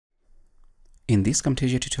In this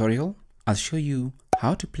Camtasia tutorial, I'll show you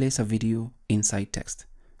how to place a video inside text.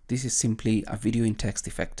 This is simply a video in text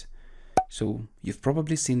effect. So you've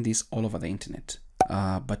probably seen this all over the internet,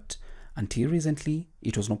 but until recently,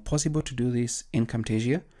 it was not possible to do this in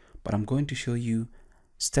Camtasia, but I'm going to show you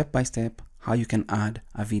step by step how you can add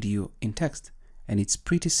a video in text. And it's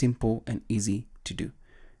pretty simple and easy to do.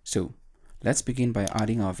 So let's begin by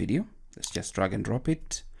adding our video. Let's just drag and drop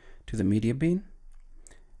it to the media bin,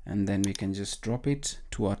 and then we can just drop it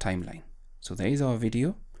to our timeline. So there is our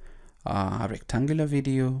video, a rectangular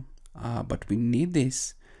video, but we need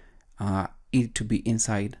this it to be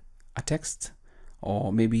inside a text,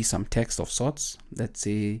 or maybe some text of sorts. Let's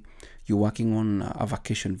say you're working on a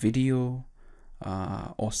vacation video,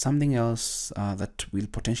 or something else that will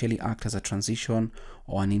potentially act as a transition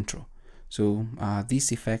or an intro. So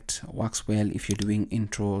this effect works well if you're doing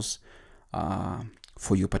intros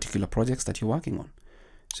for your particular projects that you're working on.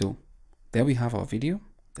 So there we have our video.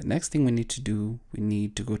 The next thing we need to do, we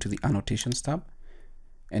need to go to the annotations tab,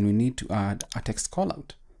 and we need to add a text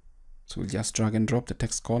callout. So we'll just drag and drop the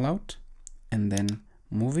text callout and then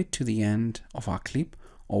move it to the end of our clip,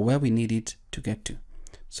 or where we need it to get to.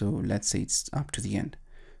 So let's say it's up to the end.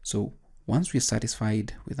 So once we're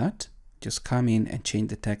satisfied with that, just come in and change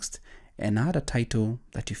the text and add a title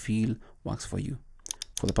that you feel works for you.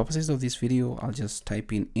 For the purposes of this video, I'll just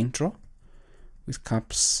type in intro with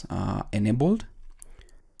caps enabled.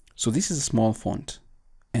 So this is a small font,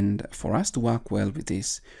 and for us to work well with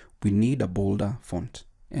this, we need a bolder font,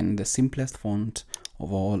 and the simplest font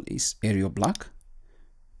of all is Arial Black.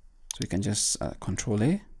 So we can just Control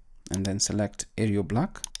A and then select Arial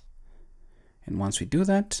Black, and once we do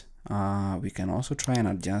that, we can also try and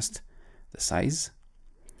adjust the size,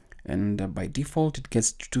 and by default it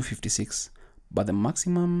gets to 256, but the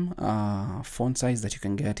maximum font size that you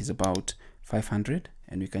can get is about 500,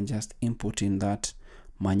 and we can just input in that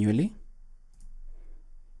manually.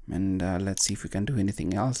 And let's see if we can do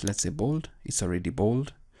anything else. Let's say bold. It's already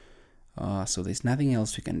bold, so there's nothing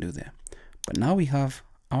else we can do there. But now we have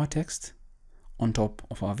our text on top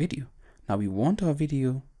of our video. Now we want our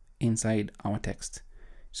video inside our text.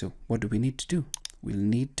 So what do we need to do? We'll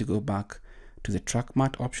need to go back to the track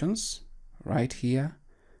matte options right here,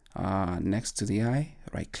 next to the eye,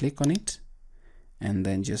 right click on it, and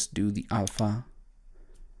then just do the alpha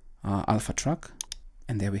track,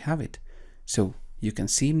 and there we have it. So you can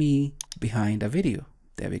see me behind a video.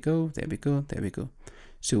 There we go, there we go, there we go.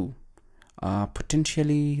 So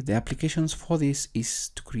potentially the applications for this is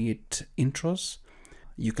to create intros.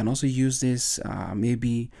 You can also use this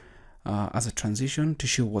maybe as a transition to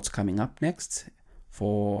show what's coming up next,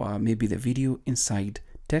 for maybe the video inside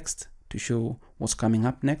text to show what's coming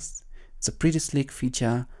up next. It's a pretty slick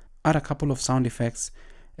feature. Add a couple of sound effects,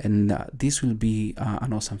 and this will be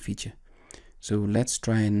an awesome feature. So let's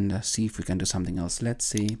try and see if we can do something else. Let's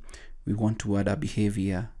say we want to add a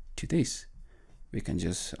behavior to this. We can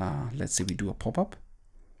just let's say we do a pop-up,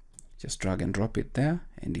 just drag and drop it there,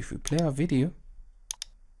 and if we play our video.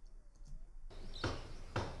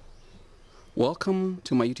 Welcome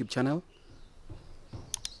to my YouTube channel.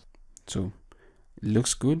 So it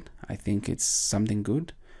looks good. I think it's something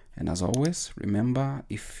good. And as always, remember,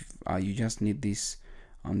 if you just need this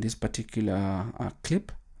on this particular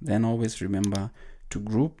clip, then always remember to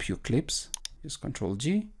group your clips. Just Control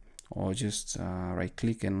G, or just right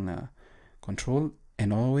click and control,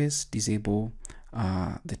 and always disable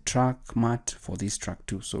the track matte for this track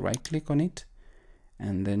too. So right click on it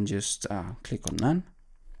and then just click on none,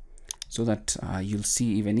 so that you'll see,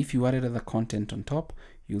 even if you added other content on top,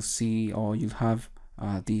 you'll see, or you'll have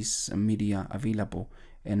this media available,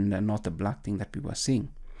 and not the black thing that we were seeing.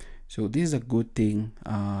 So this is a good thing.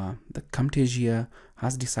 The Camtasia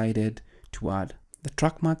has decided to add. The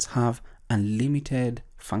track mattes have unlimited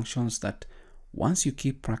functions that once you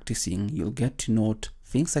keep practicing, you'll get to note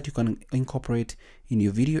things that you can incorporate in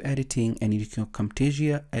your video editing and in your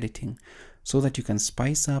Camtasia editing, so that you can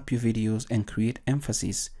spice up your videos and create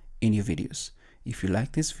emphasis in your videos. If you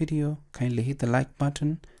like this video, kindly hit the like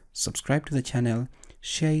button, subscribe to the channel,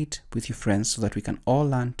 share it with your friends so that we can all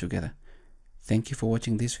learn together. Thank you for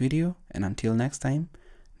watching this video, and until next time,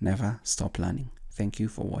 never stop learning. Thank you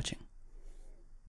for watching.